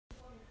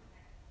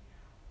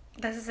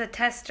This is a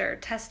tester.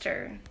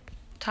 Tester.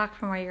 Talk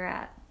from where you're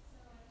at.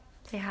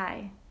 Say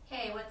hi.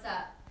 Hey, what's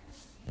up?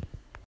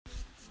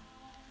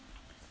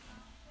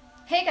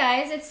 Hey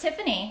guys, it's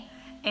Tiffany.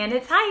 And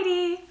it's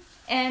Heidi.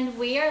 And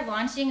we are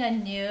launching a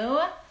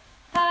new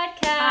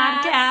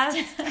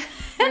podcast.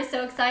 We're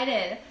so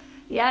excited.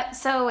 Yep.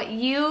 So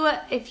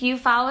if you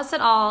follow us at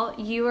all,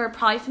 you are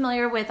probably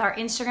familiar with our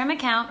Instagram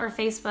account or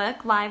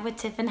Facebook, Live with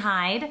Tiff and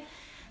Hyde,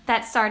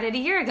 that started a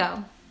year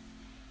ago.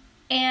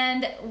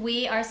 And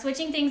we are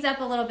switching things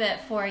up a little bit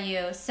for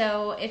you.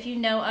 So if you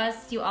know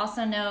us, you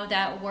also know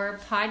that we're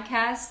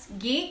podcast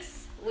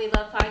geeks. We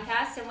love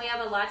podcasts, and we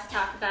have a lot to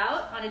talk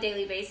about on a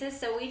daily basis.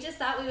 So we just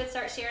thought we would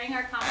start sharing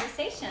our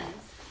conversations.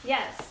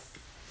 Yes.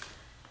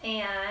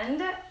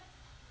 And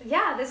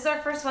yeah, this is our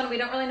first one. We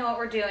don't really know what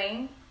we're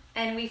doing,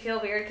 and we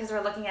feel weird because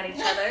we're looking at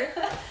each other.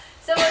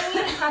 So what are we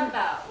going to talk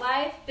about?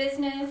 Life,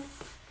 business,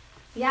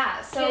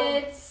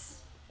 kids.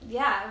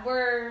 Yeah,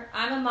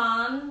 I'm a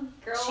mom,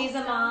 Girls, she's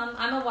a mom,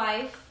 I'm a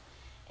wife,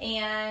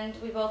 and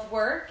we both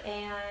work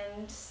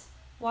and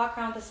walk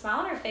around with a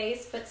smile on our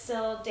face, but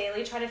still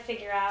daily try to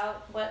figure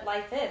out what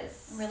life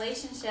is.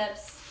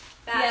 Relationships,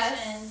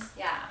 fashion. Yes.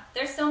 Yeah,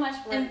 there's so much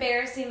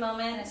embarrassing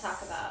moments to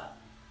talk about.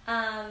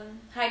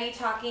 Heidi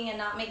talking and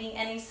not making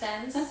any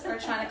sense, or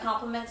trying to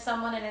compliment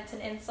someone and it's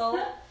an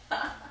insult,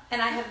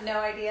 and I have no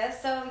idea.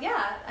 So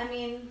yeah, I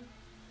mean,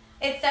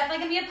 it's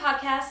definitely going to be a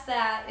podcast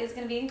that is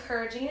going to be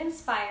encouraging and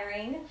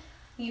inspiring.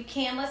 You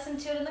can listen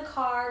to it in the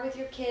car with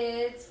your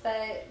kids,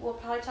 but we'll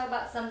probably talk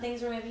about some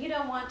things where maybe you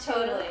don't want to.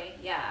 Totally,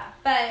 yeah.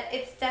 But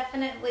it's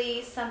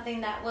definitely something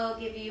that will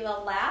give you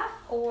a laugh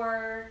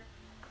or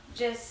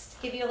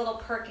just give you a little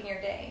perk in your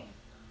day.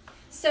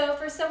 So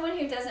for someone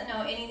who doesn't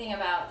know anything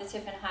about the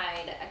Tiff and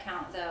Hyde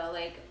account, though,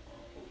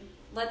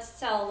 let's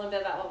tell a little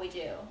bit about what we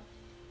do.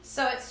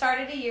 So it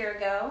started a year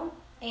ago,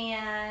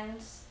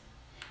 and,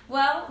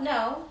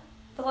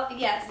 Live with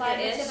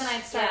Tiff and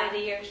Hyde started a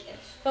year.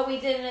 But we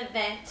did an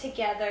event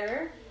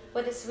together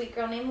with a sweet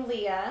girl named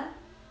Leah,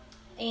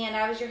 and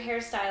I was your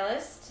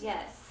hairstylist.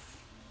 Yes.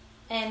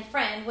 And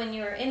friend when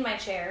you were in my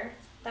chair.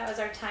 That was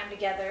our time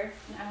together.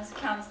 And I was a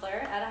counselor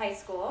at a high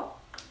school.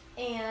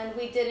 And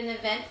we did an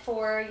event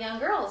for young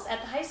girls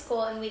at the high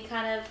school, and we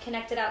kind of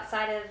connected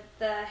outside of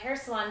the hair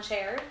salon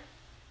chair.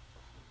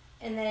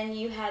 And then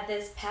you had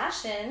this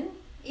passion.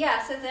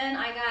 Yeah, so then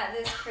I got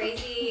this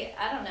crazy,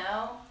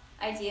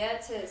 idea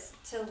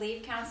to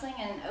leave counseling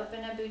and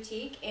open a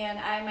boutique. And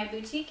my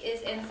boutique is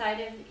inside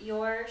of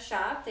your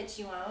shop that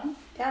you own,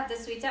 the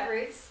Sweets at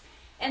Roots.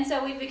 And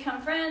so we've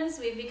become friends.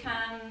 We've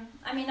become,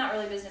 not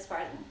really business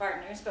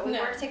partners, but we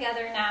work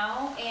together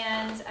now.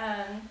 And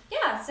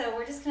so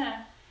we're just going to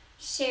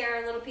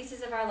share little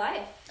pieces of our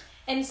life.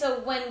 And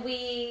so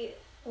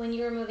when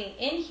you were moving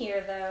in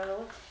here,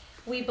 though,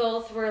 we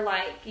both were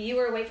you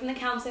were away from the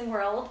counseling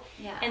world.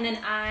 Yeah. And then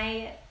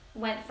I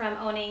went from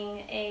owning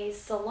a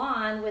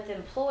salon with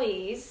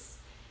employees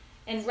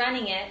and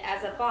running it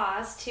as a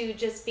boss to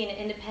just being an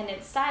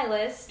independent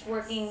stylist,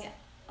 working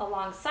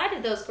alongside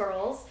of those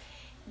girls.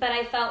 But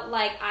I felt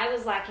like I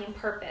was lacking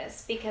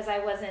purpose because I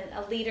wasn't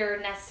a leader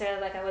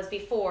necessarily like I was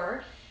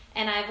before.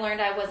 And I've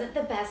learned I wasn't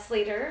the best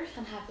leader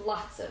and have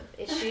lots of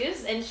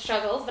issues and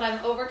struggles, but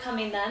I'm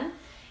overcoming them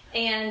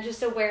and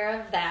just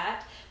aware of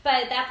that. But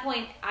at that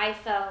point, I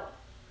felt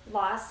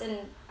lost and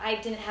I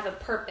didn't have a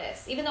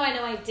purpose. Even though I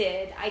know I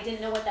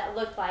didn't know what that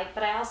looked like,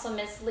 but I also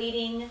miss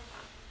leading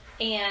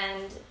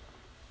and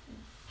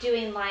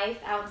doing life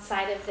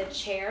outside of the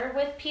chair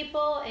with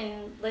people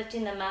and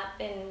lifting them up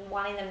and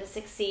wanting them to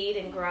succeed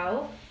and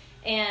grow.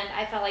 And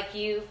I felt like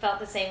you felt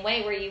the same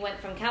way, where you went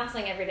from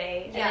counseling every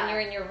day and then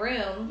you're in your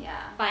room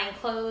buying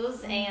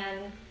clothes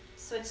and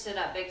switched it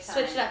up big time.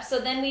 Switched it up. So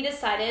then we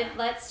decided,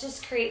 let's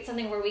just create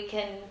something where we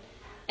can,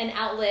 an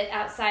outlet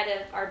outside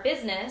of our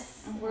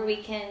business, where we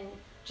can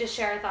just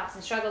share our thoughts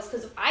and struggles.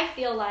 Because I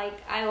feel like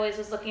I always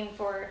was looking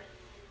for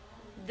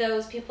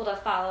those people to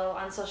follow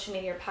on social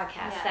media or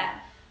podcasts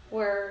that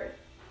were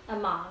a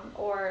mom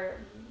or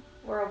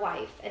were a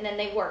wife, and then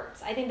they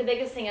worked. I think the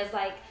biggest thing is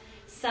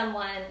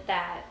someone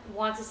that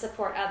wants to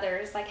support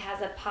others,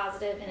 has a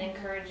positive and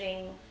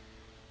encouraging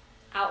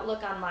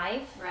outlook on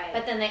life. Right.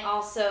 But then they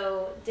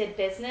also did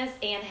business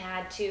and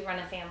had to run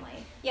a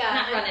family. Yeah.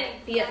 Not run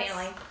it, be a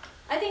family.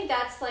 I think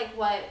that's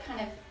what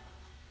kind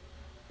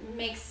of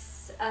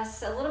makes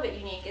us a little bit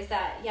unique is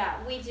that,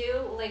 we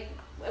do,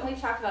 and we've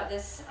talked about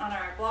this on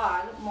our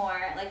blog more,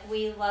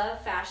 we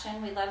love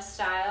fashion, we love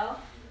style,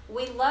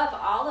 we love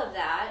all of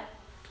that,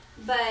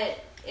 but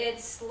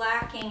it's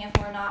lacking if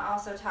we're not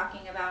also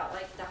talking about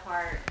the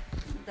heart,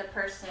 the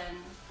person,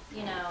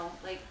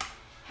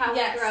 how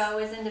we grow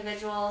as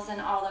individuals and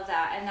all of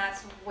that. And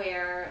that's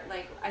where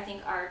I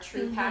think our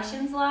true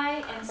passions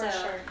lie. And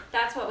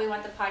that's what we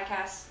want the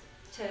podcast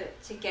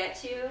to get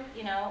to.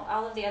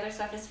 All of the other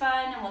stuff is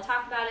fun and we'll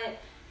talk about it,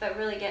 but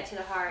really get to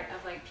the heart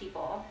of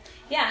people.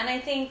 Yeah, and I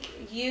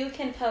think you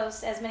can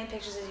post as many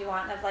pictures as you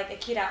want of a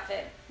cute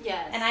outfit.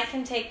 Yes. And I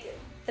can take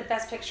the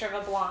best picture of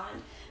a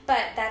blonde.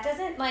 But that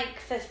doesn't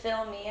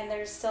fulfill me, and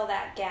there's still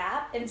that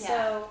gap. And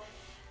so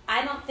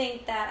I don't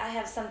think that I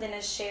have something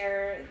to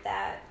share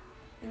that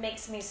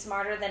makes me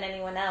smarter than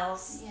anyone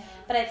else. Yeah.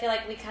 But I feel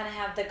like we kind of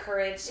have the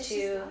courage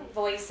to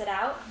voice it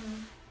out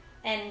Mm-hmm.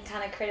 and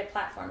kind of create a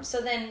platform.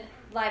 So then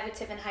Live with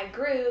Tiff and Hyde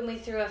grew, and we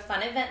threw a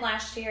fun event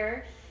last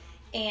year,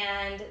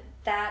 and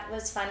that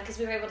was fun because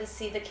we were able to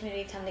see the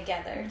community come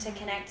together to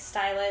connect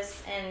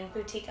stylists and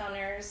boutique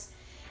owners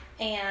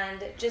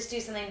and just do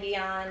something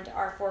beyond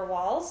our four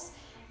walls.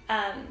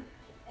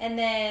 And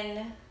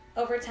then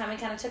over time we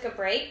kind of took a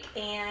break,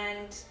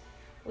 and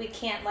we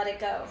can't let it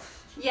go.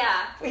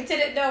 Yeah. We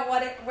didn't know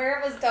where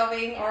it was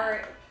going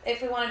or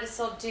if we wanted to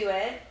still do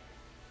it.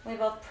 We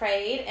both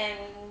prayed, and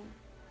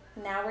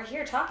now we're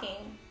here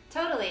talking.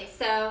 Totally.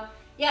 So,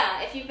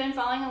 yeah, if you've been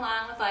following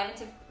along with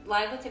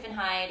Live with Tiff and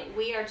Hyde,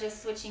 we are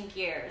just switching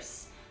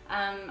gears.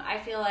 I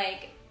feel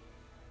like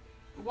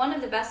one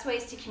of the best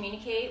ways to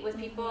communicate with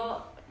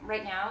people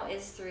right now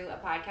is through a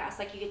podcast.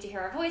 Like, you get to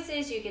hear our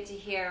voices, you get to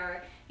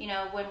hear,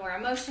 when we're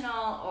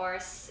emotional or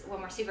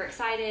when we're super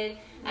excited.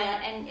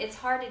 Yeah. And it's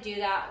hard to do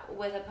that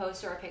with a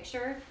post or a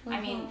picture.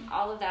 I mean,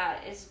 all of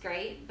that is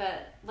great,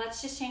 but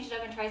let's just change it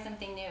up and try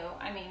something new.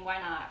 I mean, why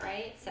not,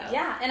 right? So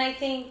yeah, and I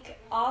think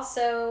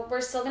also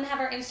we're still going to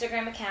have our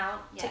Instagram account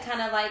to Yes. kind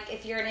of like,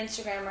 if you're an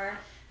Instagrammer,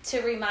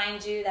 to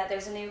remind you that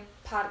there's a new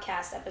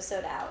podcast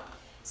episode out.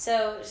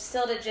 So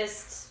still to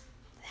just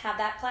have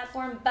that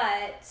platform,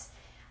 but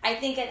I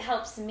think it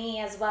helps me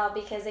as well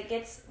because it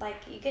gets like,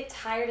 you get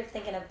tired of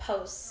thinking of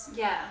posts.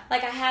 yeah.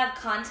 Like, I have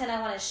content I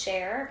want to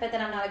share, but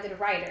then I'm not a good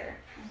writer.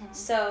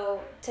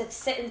 So to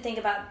sit and think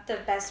about the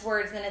best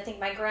words, and then to think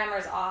my grammar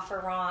is off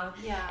or wrong,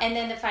 Yeah. and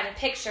then to find a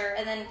picture,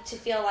 and then to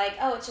feel like,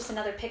 oh, it's just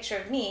another picture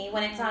of me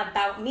when it's not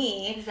about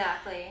me,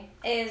 Exactly.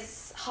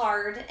 is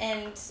hard.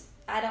 And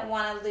I don't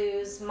want to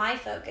lose my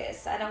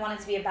focus. I don't want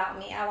it to be about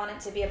me. I want it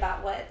to be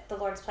about what the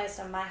Lord's placed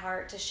on my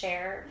heart to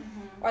share,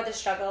 or the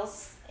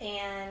struggles,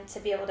 and to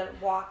be able to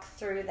walk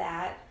through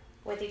that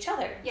with each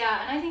other.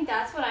 Yeah, and I think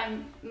that's what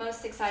I'm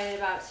most excited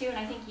about too, and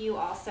I think you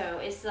also,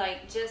 is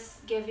like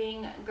just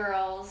giving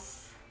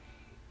girls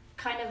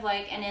kind of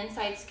like an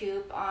inside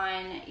scoop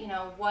on,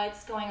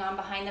 what's going on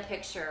behind the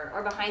picture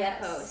or behind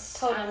the post.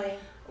 Totally.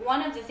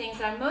 One of the things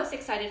that I'm most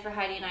excited for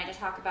Heidi and I to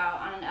talk about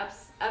on an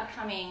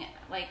upcoming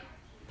like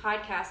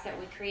podcast that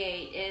we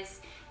create is,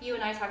 you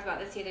and I talked about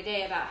this the other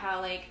day, about how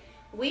like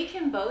we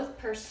can both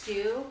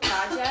pursue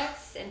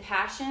projects and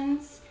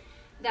passions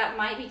that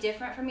might be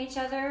different from each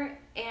other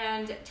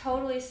and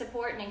totally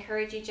support and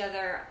encourage each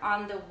other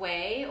on the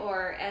way,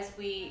 or as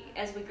we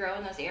grow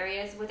in those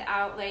areas,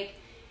 without like,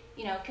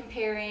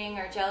 comparing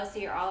or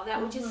jealousy or all of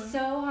that, which is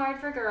so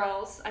hard for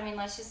girls. I mean,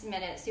 let's just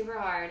admit it, super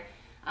hard.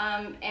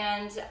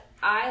 And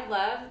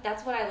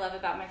that's what I love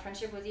about my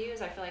friendship with you,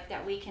 is I feel like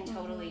that we can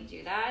totally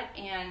do that,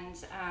 and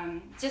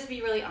just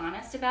be really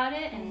honest about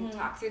it and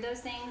talk through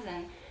those things.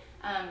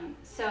 And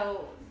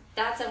so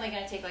that's only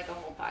going to take like a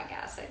whole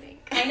podcast, I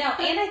think. I know,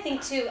 and I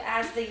think too,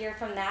 as the year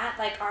from that,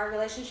 like, our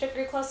relationship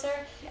grew closer,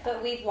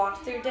 but we've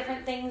walked through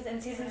different things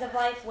and seasons of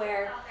life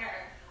where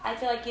I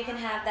feel like you can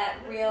have that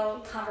real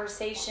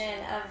conversation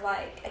of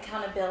like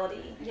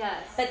accountability.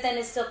 Yes. But then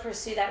to still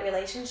pursue that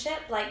relationship,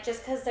 like,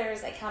 just because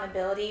there's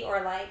accountability,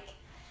 or like,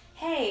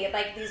 hey,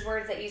 like these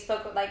words that you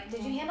spoke with, like,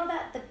 did you handle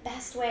that the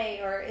best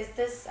way, or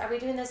are we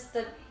doing this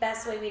the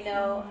best way we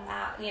know,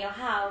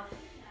 how?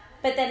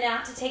 But then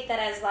not to take that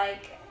as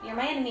like, you're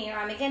my enemy, or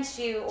I'm against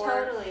you,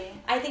 or Totally.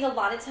 I think a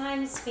lot of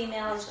times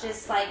females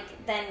just like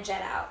then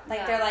jet out.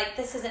 Like, they're like,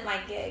 this isn't my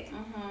gig.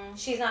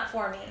 She's not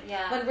for me.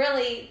 Yeah. When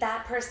really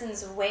that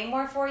person's way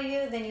more for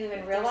you than you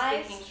even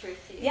realize. They're speaking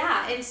truth to you.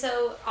 Yeah, and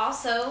so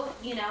also,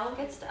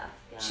 Good stuff.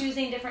 Yeah.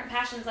 choosing different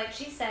passions, like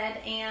she said,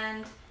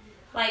 and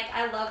like,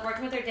 I love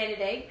working with her day to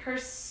day. Her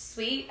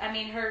sweet,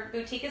 her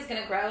boutique is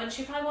gonna grow, and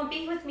she probably won't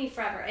be with me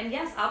forever. And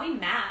yes, I'll be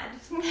mad,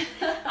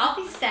 I'll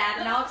be sad,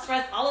 and I'll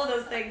express all of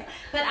those things.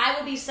 But I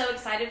will be so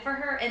excited for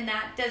her, and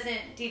that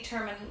doesn't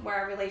determine where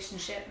our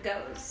relationship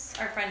goes,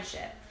 our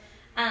friendship.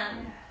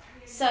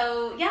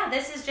 So yeah,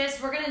 this is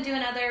just, we're gonna do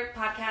another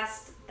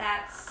podcast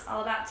that's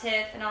all about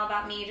Tiff and all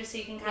about me, just so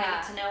you can kind of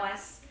get to know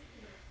us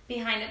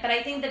behind it. But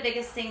I think the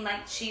biggest thing,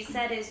 like she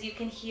said, is you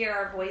can hear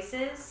our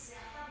voices,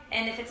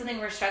 and if it's something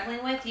we're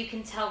struggling with, you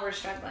can tell we're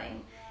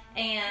struggling.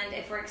 And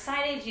if we're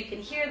excited, you can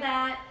hear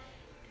that.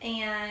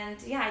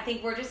 And yeah, I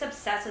think we're just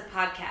obsessed with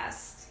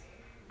podcasts.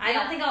 I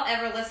don't think I'll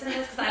ever listen to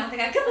this, because I don't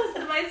think I can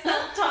listen to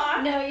myself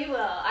talk. No, you will.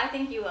 I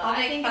think you will. I'll I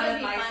make think fun it'll of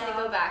be fun myself.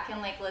 to go back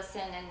and like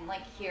listen and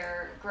like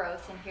hear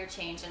growth and hear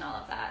change and all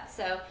of that.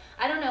 So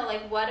I don't know,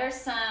 like, what are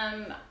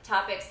some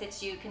topics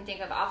that you can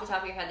think of off the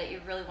top of your head that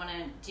you really want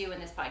to do in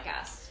this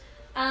podcast?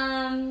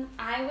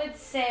 I would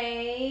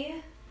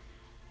say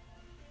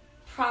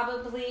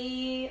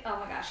probably, oh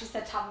my gosh, you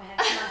said top of my head.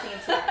 I'm not thinking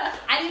so.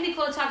 I think it'd be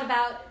cool to talk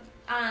about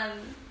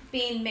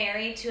being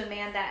married to a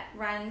man that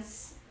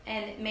runs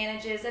and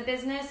manages a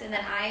business, and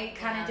then I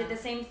kind of did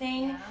the same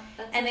thing,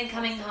 and then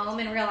coming home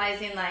and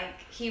realizing,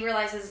 like, he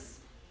realizes,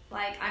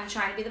 like, I'm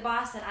trying to be the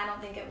boss, and I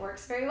don't think it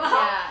works very well.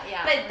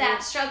 Yeah. But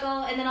that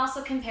struggle, and then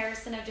also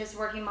comparison of just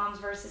working moms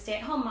versus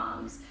stay-at-home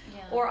moms,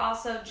 or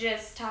also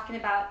just talking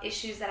about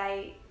issues that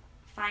I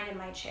find in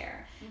my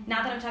chair.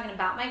 Not that I'm talking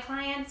about my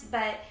clients,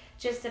 but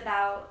just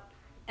about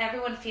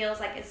everyone feels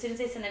like as soon as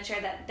they sit in a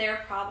chair that their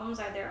problems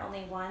are their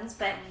only ones.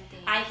 But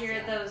I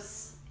hear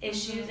those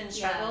issues and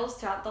struggles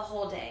throughout the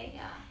whole day.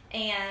 Yeah.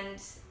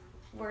 And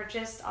we're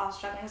just all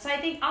struggling. So I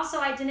think also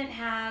we didn't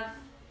have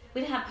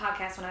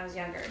podcasts when I was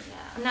younger.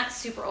 Yeah. I'm not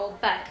super old,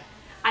 but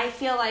I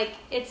feel like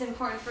it's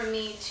important for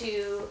me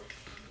to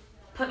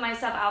put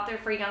myself out there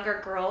for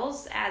younger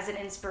girls as an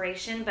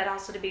inspiration, but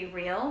also to be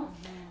real.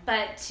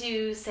 But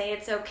to say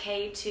it's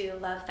okay to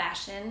love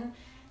fashion,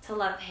 to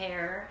love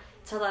hair,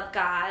 to love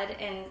God,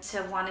 and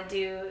to want to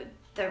do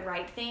the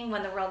right thing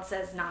when the world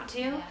says not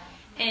to. Yeah.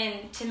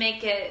 And to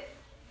make it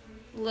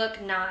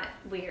look not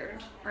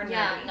weird or nerdy.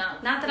 Yeah,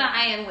 not that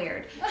I am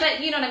weird,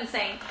 but you know what I'm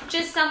saying.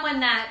 Just someone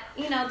that,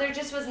 there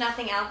just was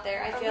nothing out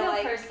there. I feel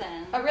like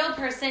a real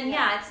person.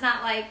 Yeah, it's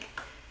not like,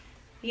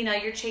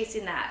 you're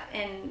chasing that.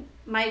 And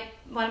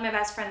one of my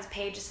best friends,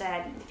 Paige,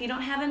 said, if you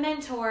don't have a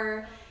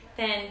mentor,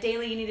 then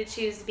daily you need to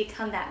choose to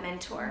become that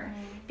mentor.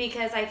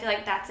 Because I feel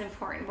like that's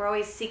important. We're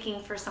always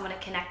seeking for someone to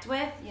connect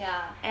with.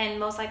 Yeah. And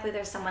most likely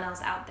there's someone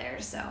else out there.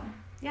 So,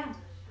 yeah.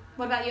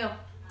 What about you?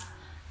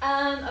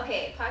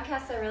 Okay,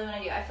 podcasts I really want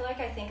to do. I feel like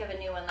I think of a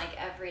new one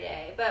every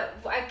day, but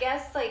I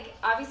guess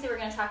obviously we're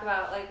going to talk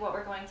about what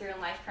we're going through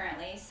in life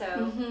currently.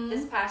 So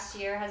this past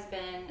year has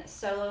been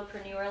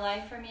solopreneur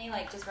life for me,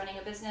 just running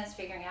a business,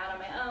 figuring out on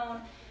my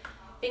own,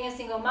 being a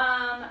single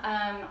mom,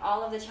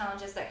 all of the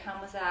challenges that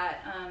come with that.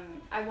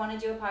 I want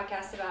to do a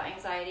podcast about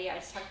anxiety. I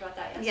just talked about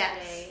that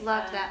yesterday. Yes,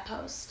 loved that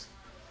post.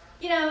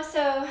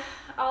 So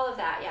all of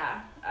that,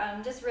 yeah.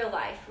 Just real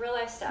life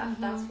stuff.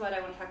 That's what I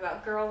want to talk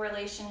about. Girl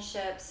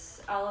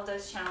relationships, all of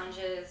those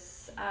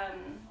challenges.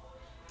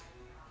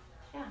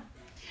 Yeah.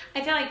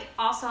 I feel like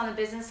also on the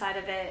business side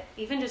of it,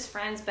 even just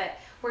friends, but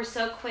we're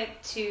so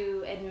quick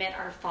to admit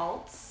our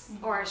faults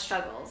or our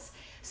struggles.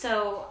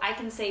 So I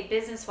can say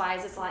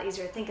business-wise, it's a lot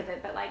easier to think of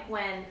it, but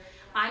when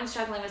I'm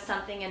struggling with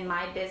something in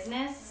my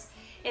business,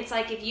 it's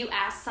if you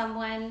ask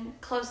someone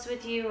close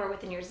with you or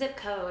within your zip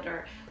code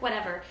or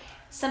whatever,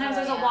 sometimes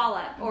there's a wall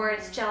up, or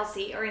it's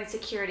jealousy or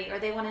insecurity, or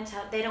they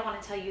don't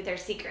want to tell you their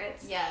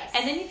secrets. Yes.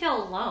 And then you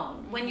feel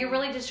alone when you're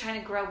really just trying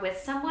to grow with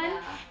someone.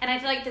 Yeah. And I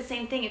feel like the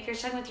same thing if you're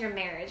struggling with your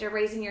marriage or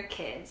raising your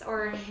kids,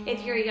 or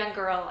if you're a young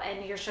girl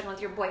and you're struggling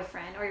with your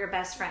boyfriend or your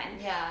best friend.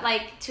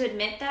 Yeah. To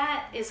admit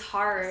that is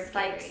hard.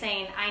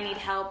 Saying I need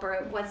help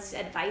or what's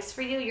advice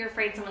for you. You're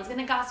afraid someone's going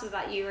to gossip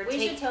about you or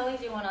we should totally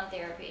do one on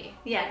therapy.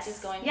 Yes.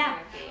 Just going to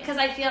therapy. Because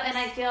I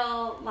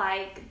feel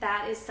like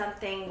that is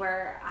something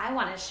where I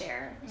want to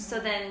share.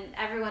 So then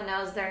everyone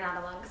knows they're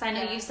not alone. Because I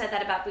know you said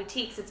that about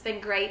boutiques. It's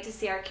been great to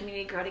see our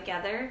community grow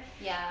together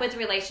with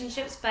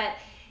relationships. But,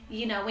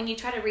 when you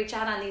try to reach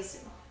out on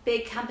these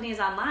big companies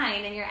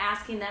online and you're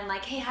asking them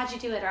hey, how'd you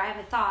do it? Or I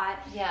have a thought.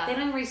 Yeah. They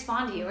don't even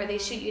respond to you or they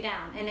shoot you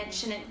down. And it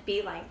shouldn't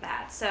be like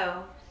that.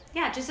 So,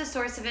 just a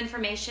source of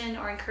information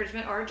or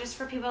encouragement or just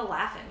for people to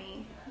laugh at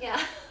me. Yeah.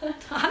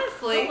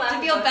 Honestly, to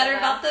feel better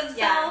about themselves.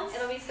 Yeah,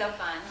 it'll be so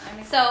fun.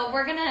 So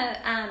we're going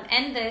to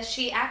end this.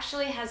 She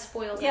actually has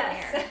foils in her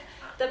hair.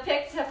 The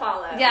pick to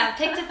follow. Yeah,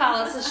 pick to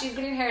follow. So she's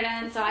getting her hair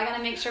done. So I got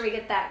to make sure we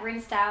get that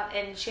rinsed out,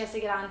 and she has to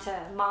get on to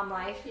mom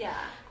life. Yeah.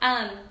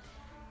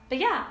 But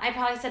yeah, I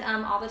probably said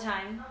all the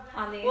time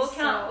on these. We'll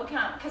count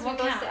because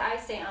I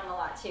say a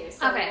lot too.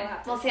 So okay.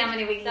 We'll see how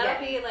many we can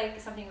get. That'll be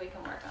something we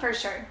can work on. For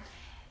sure.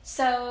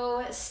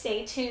 So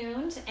stay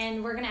tuned,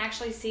 and we're going to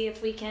actually see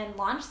if we can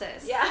launch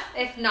this. Yeah.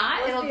 If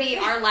not, it'll be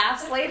our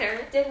laughs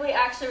later. Did we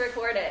actually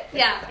record it?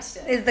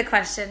 Is the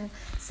question.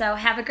 So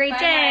have a great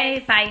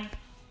day. Bye.